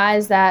opened my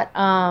eyes that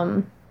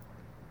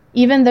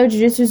even though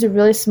jiu-jitsu is a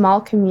really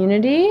small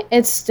community,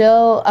 it's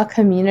still a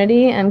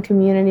community, and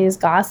communities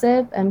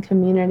gossip, and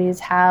communities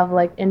have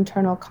like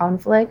internal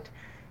conflict.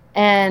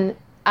 And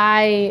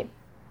I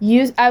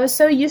was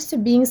so used to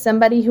being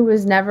somebody who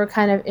was never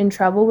kind of in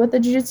trouble with the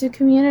jiu-jitsu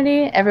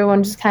community.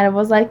 Everyone just kind of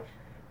was like,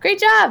 great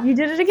job, you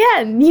did it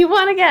again, you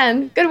won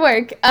again, good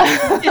work.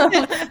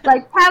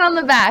 Like, pat on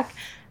the back.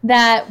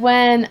 That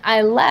when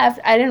I left,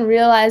 I didn't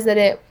realize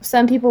that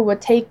some people would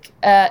take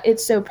it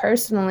so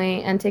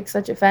personally and take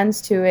such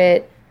offense to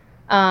it.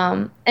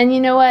 And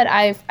you know what?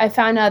 I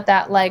found out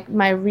that like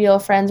my real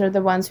friends are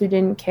the ones who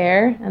didn't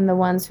care, and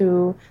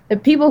the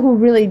people who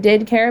really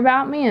did care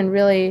about me and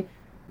really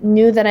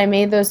knew that I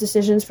made those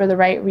decisions for the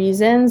right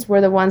reasons were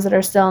the ones that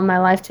are still in my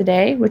life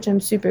today, which I'm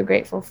super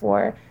grateful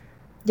for.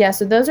 Yeah,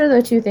 so those are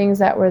the two things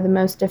that were the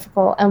most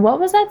difficult. And what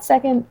was that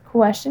second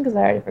question? Because I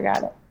already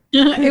forgot it.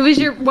 It was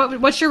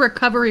what's your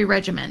recovery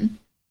regimen?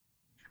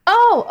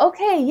 Oh,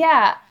 okay,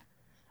 yeah.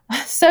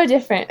 So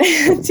different.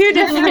 Two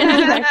different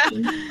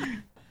directions.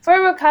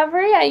 For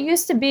recovery, I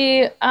used to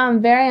be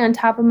very on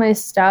top of my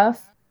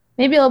stuff,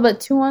 maybe a little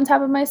bit too on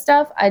top of my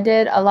stuff. I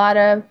did a lot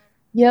of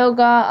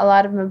yoga, a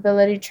lot of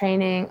mobility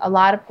training, a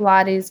lot of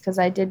Pilates, because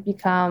I did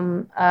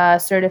become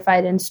a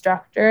certified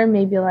instructor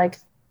maybe like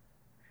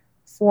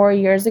 4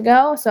 years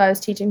ago. So I was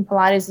teaching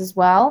Pilates as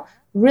well.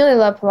 Really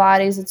love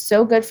Pilates. It's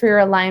so good for your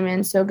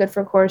alignment, so good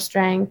for core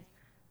strength.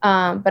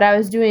 But I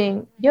was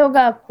doing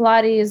yoga,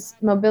 Pilates,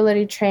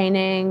 mobility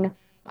training.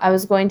 I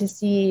was going to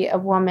see a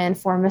woman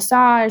for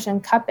massage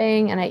and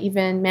cupping, and I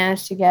even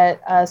managed to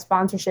get a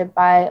sponsorship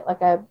by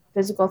like a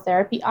physical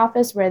therapy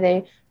office where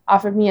they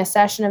offered me a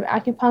session of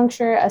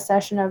acupuncture, a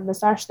session of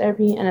massage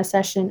therapy, and a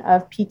session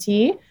of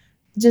PT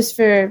just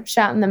for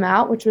shouting them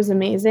out, which was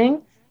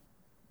amazing.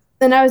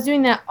 And I was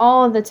doing that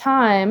all the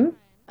time,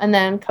 and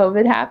then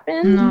COVID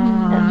happened,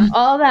 and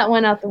all that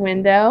went out the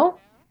window.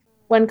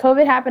 When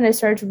COVID happened, I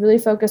started to really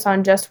focus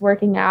on just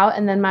working out,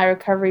 and then my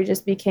recovery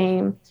just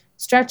became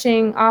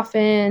stretching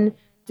often,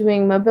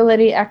 doing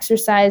mobility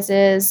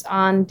exercises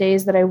on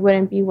days that I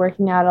wouldn't be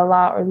working out a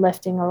lot or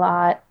lifting a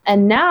lot.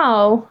 And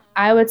now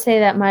I would say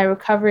that my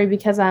recovery,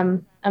 because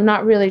I'm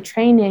not really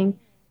training,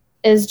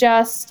 is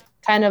just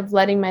kind of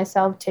letting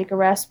myself take a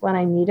rest when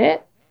I need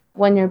it.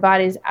 When your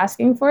body's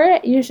asking for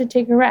it, you should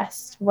take a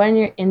rest. When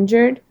you're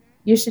injured,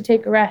 you should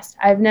take a rest.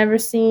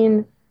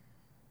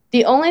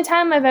 The only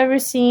time I've ever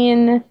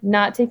seen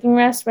not taking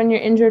rest when you're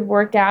injured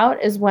work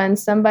out is when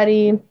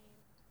somebody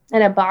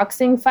in a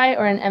boxing fight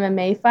or an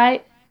MMA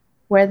fight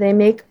where they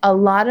make a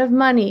lot of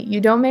money. You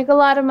don't make a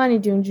lot of money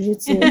doing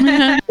jiu-jitsu.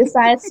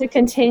 Decides to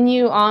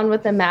continue on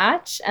with the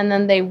match and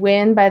then they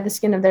win by the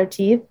skin of their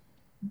teeth.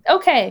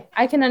 Okay,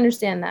 I can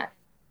understand that.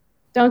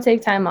 Don't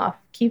take time off.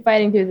 Keep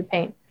fighting through the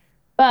pain.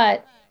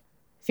 But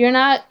if you're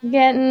not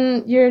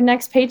getting your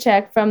next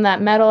paycheck from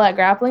that medal at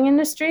Grappling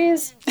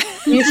Industries,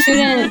 you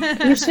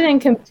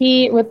shouldn't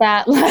compete with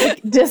that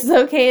like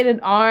dislocated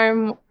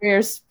arm or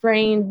your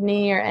sprained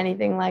knee or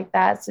anything like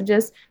that. So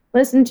just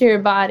listen to your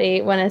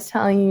body when it's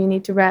telling you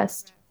need to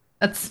rest.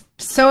 That's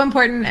so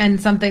important and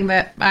something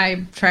that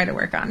I try to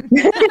work on.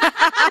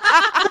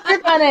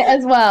 Work on it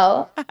as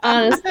well,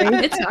 honestly.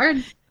 It's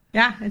hard.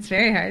 Yeah, it's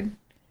very hard.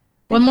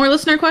 One more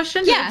listener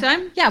question?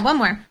 Yeah, one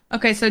more.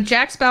 Okay, so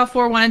Jax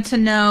Balfour wanted to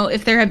know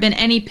if there have been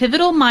any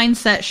pivotal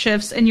mindset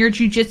shifts in your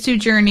jiu-jitsu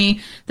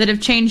journey that have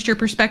changed your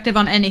perspective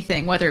on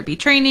anything, whether it be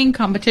training,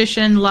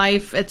 competition,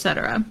 life,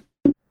 etc.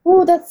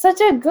 Oh, that's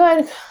such a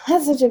good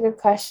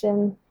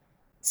question.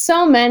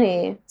 So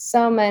many.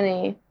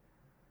 I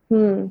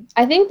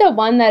think the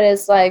one that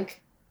is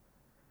like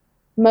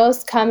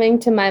most coming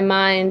to my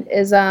mind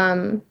is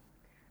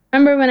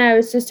remember when I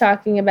was just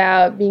talking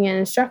about being an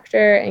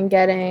instructor and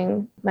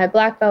getting my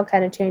black belt,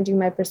 kind of changing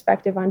my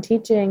perspective on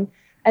teaching.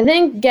 I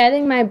think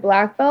getting my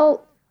black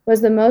belt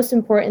was the most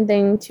important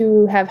thing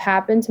to have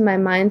happened to my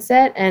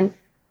mindset. And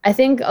I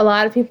think a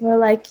lot of people are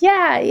like,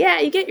 yeah,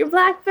 you get your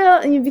black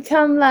belt and you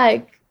become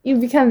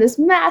this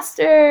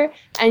master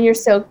and you're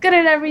so good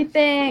at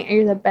everything and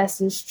you're the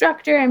best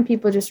instructor and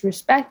people just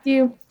respect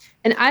you.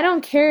 And I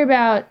don't care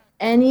about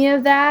any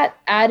of that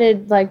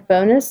added like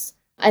bonus.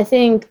 I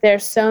think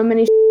there's so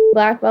many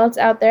black belts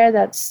out there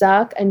that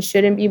suck and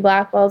shouldn't be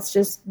black belts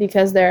just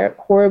because they're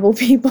horrible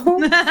people.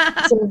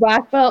 So the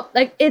black belt,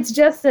 like, it's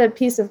just a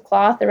piece of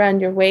cloth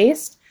around your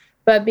waist.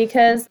 But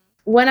because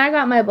when I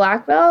got my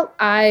black belt,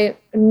 I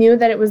knew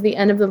that it was the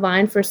end of the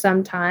line for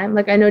some time.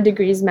 Like, I know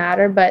degrees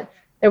matter, but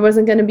there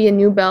wasn't going to be a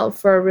new belt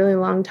for a really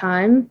long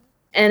time.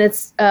 And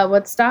it's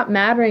what stopped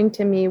mattering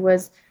to me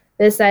was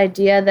this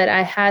idea that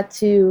I had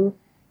to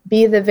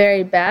be the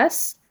very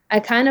best. I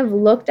kind of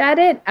looked at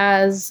it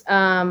as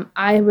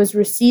I was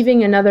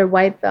receiving another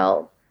white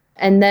belt,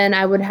 and then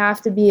I would have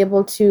to be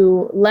able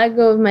to let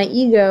go of my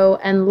ego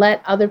and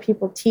let other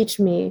people teach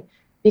me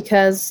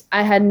because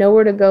I had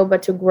nowhere to go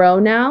but to grow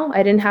now.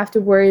 I didn't have to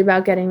worry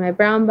about getting my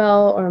brown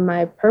belt or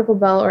my purple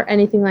belt or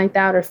anything like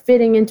that or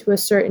fitting into a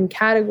certain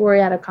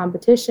category at a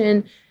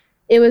competition.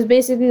 It was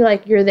basically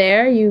like, you're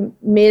there, you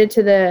made it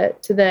to the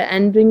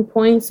ending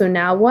point, so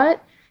now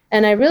what?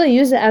 And I really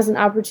used it as an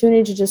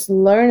opportunity to just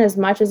learn as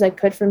much as I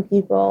could from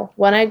people.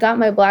 When I got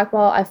my black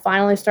belt, I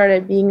finally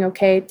started being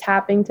okay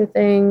tapping to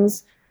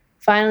things,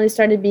 finally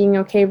started being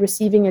okay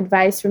receiving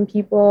advice from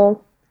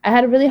people. I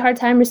had a really hard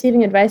time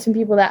receiving advice from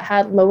people that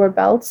had lower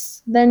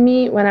belts than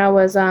me when I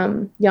was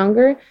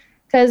younger,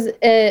 because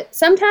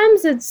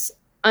sometimes it's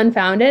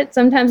unfounded.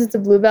 Sometimes it's a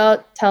blue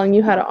belt telling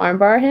you how to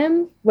armbar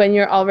him when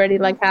you're already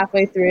like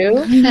halfway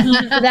through.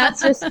 So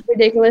that's just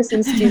ridiculous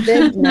and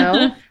stupid.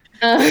 No.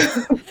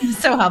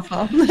 So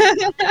helpful.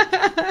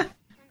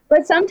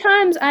 But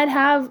sometimes I'd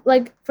have,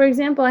 like, for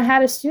example, I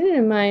had a student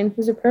of mine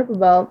who's a purple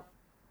belt,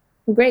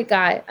 great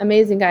guy,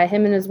 amazing guy.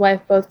 Him and his wife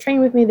both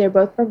trained with me. They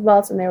were both purple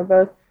belts and they were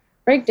both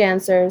break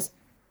dancers.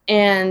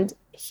 And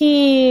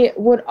he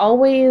would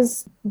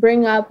always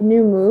bring up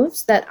new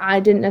moves that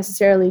I didn't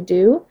necessarily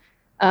do,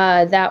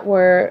 that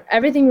were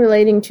everything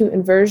relating to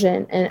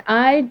inversion. And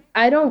I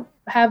don't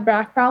have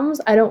back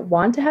problems. I don't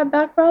want to have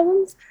back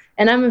problems.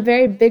 And I'm a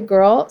very big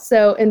girl,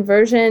 so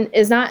inversion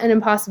is not an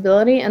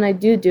impossibility, and I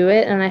do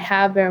it, and I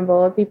have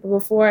berimbolo people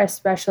before,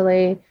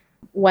 especially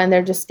when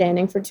they're just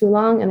standing for too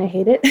long, and I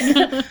hate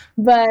it.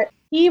 But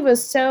he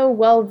was so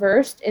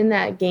well-versed in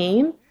that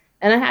game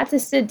And I had to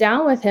sit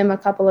down with him a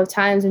couple of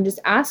times and just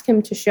ask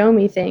him to show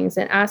me things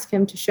and ask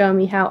him to show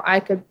me how I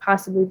could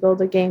possibly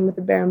build a game with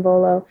the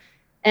berimbolo.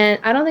 And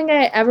I don't think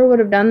I ever would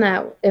have done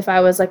that if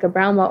I was like a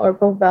brown belt or a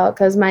purple belt,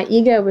 because my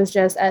ego was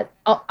just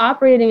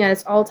operating at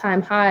its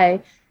all-time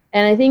high.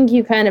 And I think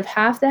you kind of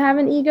have to have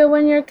an ego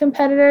when you're a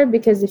competitor,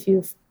 because if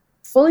you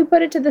fully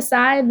put it to the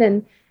side,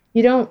 then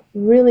you don't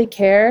really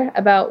care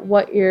about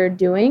what you're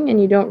doing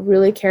and you don't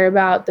really care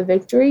about the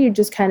victory. You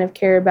just kind of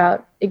care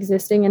about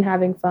existing and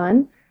having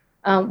fun,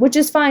 which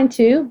is fine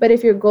too. But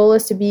if your goal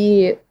is to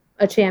be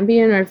a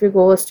champion or if your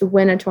goal is to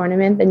win a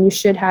tournament, then you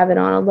should have it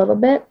on a little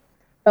bit.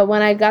 But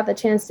when I got the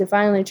chance to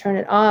finally turn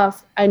it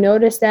off, I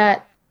noticed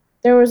that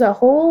there was a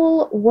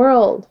whole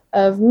world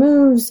of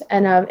moves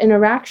and of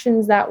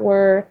interactions that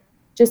were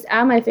just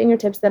at my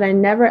fingertips that I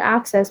never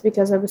accessed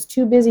because I was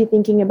too busy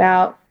thinking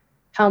about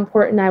how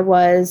important I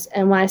was.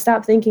 And when I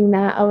stopped thinking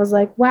that, I was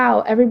like,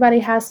 wow, everybody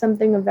has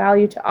something of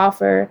value to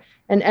offer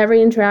and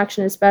every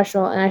interaction is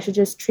special. And I should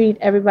just treat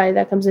everybody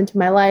that comes into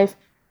my life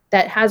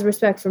that has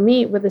respect for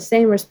me with the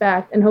same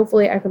respect. And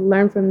hopefully I could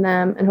learn from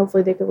them and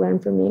hopefully they could learn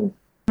from me.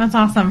 That's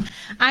awesome.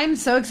 I'm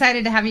so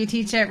excited to have you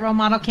teach at Role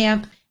Model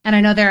Camp. And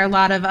I know there are a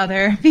lot of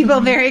other people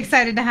very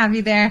excited to have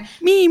you there.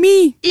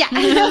 Me. Yeah.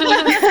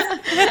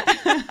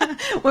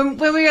 when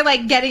we were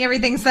like getting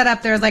everything set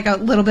up, there was like a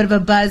little bit of a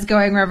buzz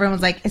going where everyone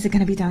was like, is it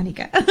going to be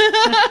Dominica?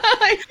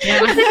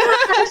 Yeah.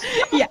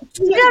 You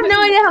have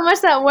no idea how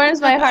much that warms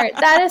my heart.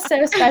 That is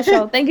so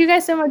special. Thank you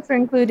guys so much for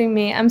including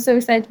me. I'm so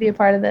excited to be a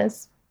part of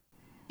this.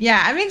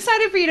 Yeah, I'm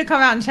excited for you to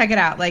come out and check it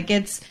out. Like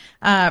it's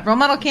Role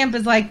Model Camp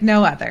is like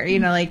no other,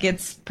 like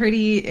it's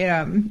pretty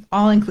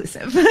all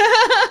inclusive.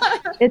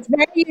 It's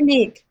very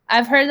unique.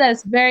 I've heard that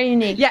it's very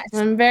unique. Yes.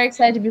 I'm very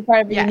excited to be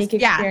part of a unique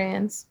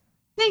experience.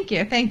 Thank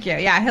you.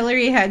 Yeah,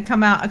 Hillary had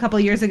come out a couple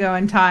of years ago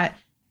and taught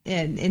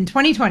in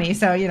 2020.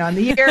 So, in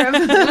the year of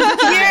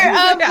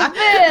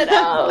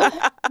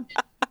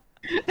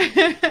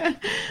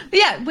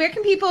Yeah, where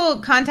can people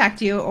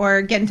contact you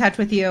or get in touch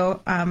with you?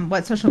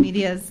 What social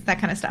medias, that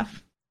kind of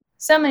stuff?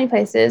 So many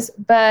places,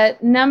 but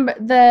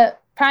the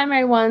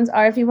primary ones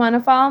are, if you want to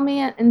follow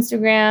me on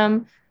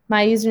Instagram,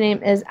 my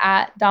username is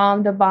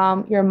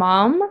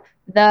 @DomDaBombYourMom,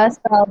 the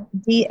spelled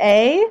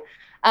D-A,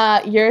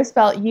 your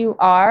spelled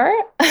U-R.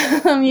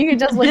 You can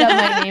just look up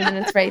my name and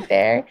it's right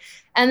there.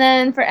 And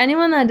then for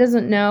anyone that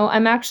doesn't know,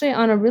 I'm actually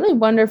on a really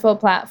wonderful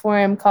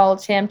platform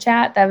called Champ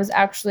Chat that was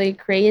actually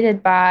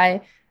created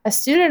by a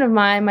student of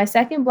mine, my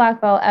second black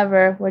belt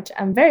ever, which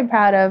I'm very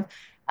proud of.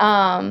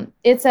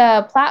 It's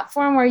a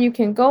platform where you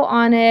can go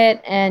on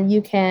it and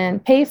you can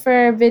pay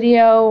for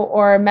video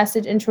or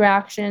message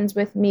interactions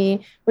with me,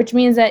 which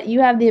means that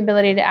you have the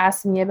ability to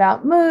ask me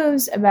about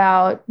moves,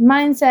 about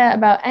mindset,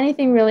 about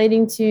anything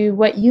relating to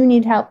what you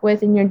need help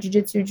with in your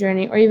jiu-jitsu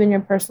journey or even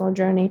your personal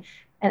journey.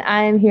 And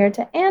I am here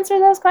to answer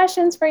those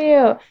questions for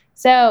you.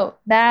 So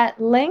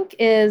that link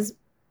is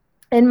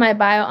in my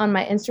bio on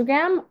my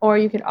Instagram, or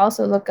you could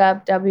also look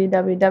up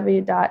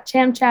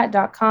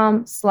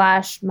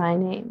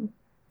www.champchat.com/myname.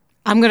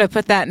 I'm going to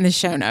put that in the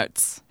show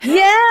notes.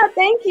 Yeah,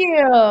 thank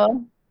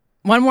you.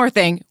 One more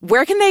thing.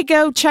 Where can they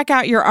go check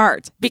out your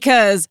art?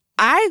 Because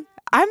I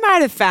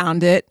might have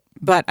found it,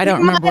 but I don't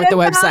remember what the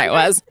website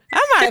was.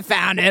 I might have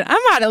found it.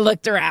 I might have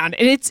looked around,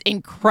 and it's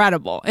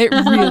incredible. It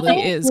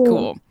really is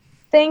cool.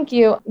 Thank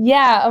you.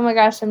 Yeah. Oh my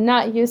gosh. I'm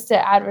not used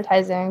to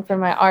advertising for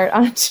my art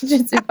on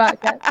Jiu-Jitsu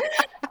Podcast.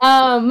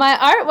 My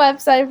art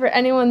website for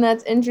anyone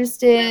that's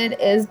interested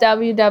is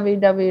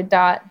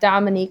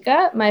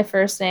www.Dominica, my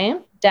first name,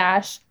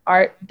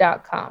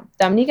 -art.com.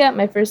 Dominica,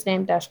 my first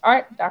name,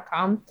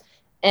 -art.com.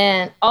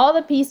 And all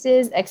the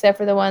pieces, except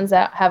for the ones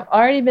that have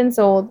already been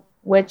sold,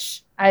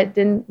 which I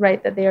didn't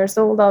write that they are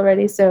sold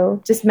already.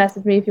 So just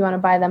message me if you want to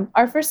buy them,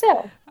 are for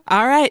sale.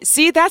 All right.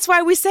 See, that's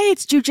why we say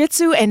it's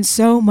jiu-jitsu and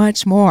so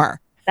much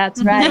more.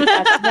 That's right.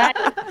 That's right.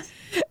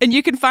 And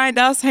you can find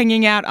us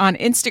hanging out on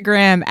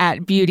Instagram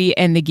at Beauty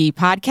and the Gi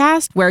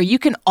Podcast, where you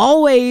can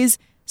always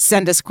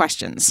send us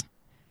questions.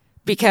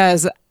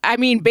 Because, I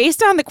mean,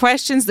 based on the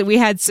questions that we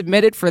had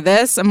submitted for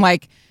this, I'm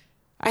like,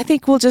 I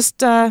think we'll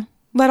just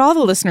let all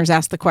the listeners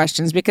ask the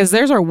questions because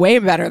theirs are way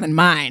better than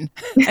mine.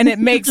 And it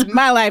makes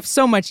my life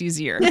so much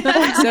easier.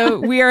 So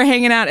we are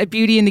hanging out at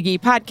Beauty and the Gi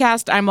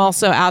Podcast. I'm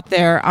also out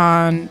there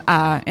on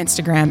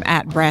Instagram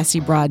at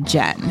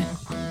BrassyBroadJen.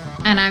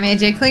 And I'm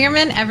AJ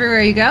Klingerman,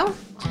 everywhere you go.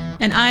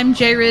 And I'm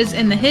JRiz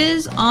in the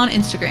His on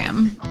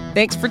Instagram.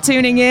 Thanks for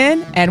tuning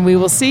in, and we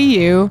will see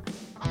you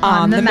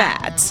on the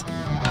mat.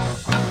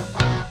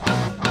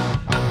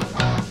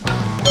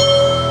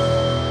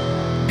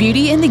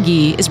 Beauty and the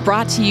Gi is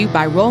brought to you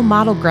by Role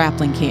Model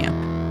Grappling Camp.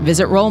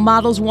 Visit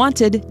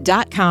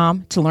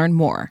RoleModelsWanted.com to learn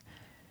more.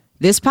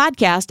 This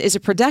podcast is a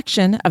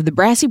production of the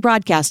Brassy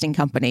Broadcasting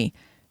Company.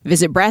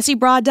 Visit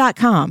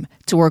BrassyBroad.com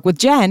to work with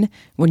Jen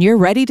when you're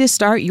ready to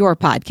start your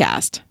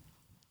podcast.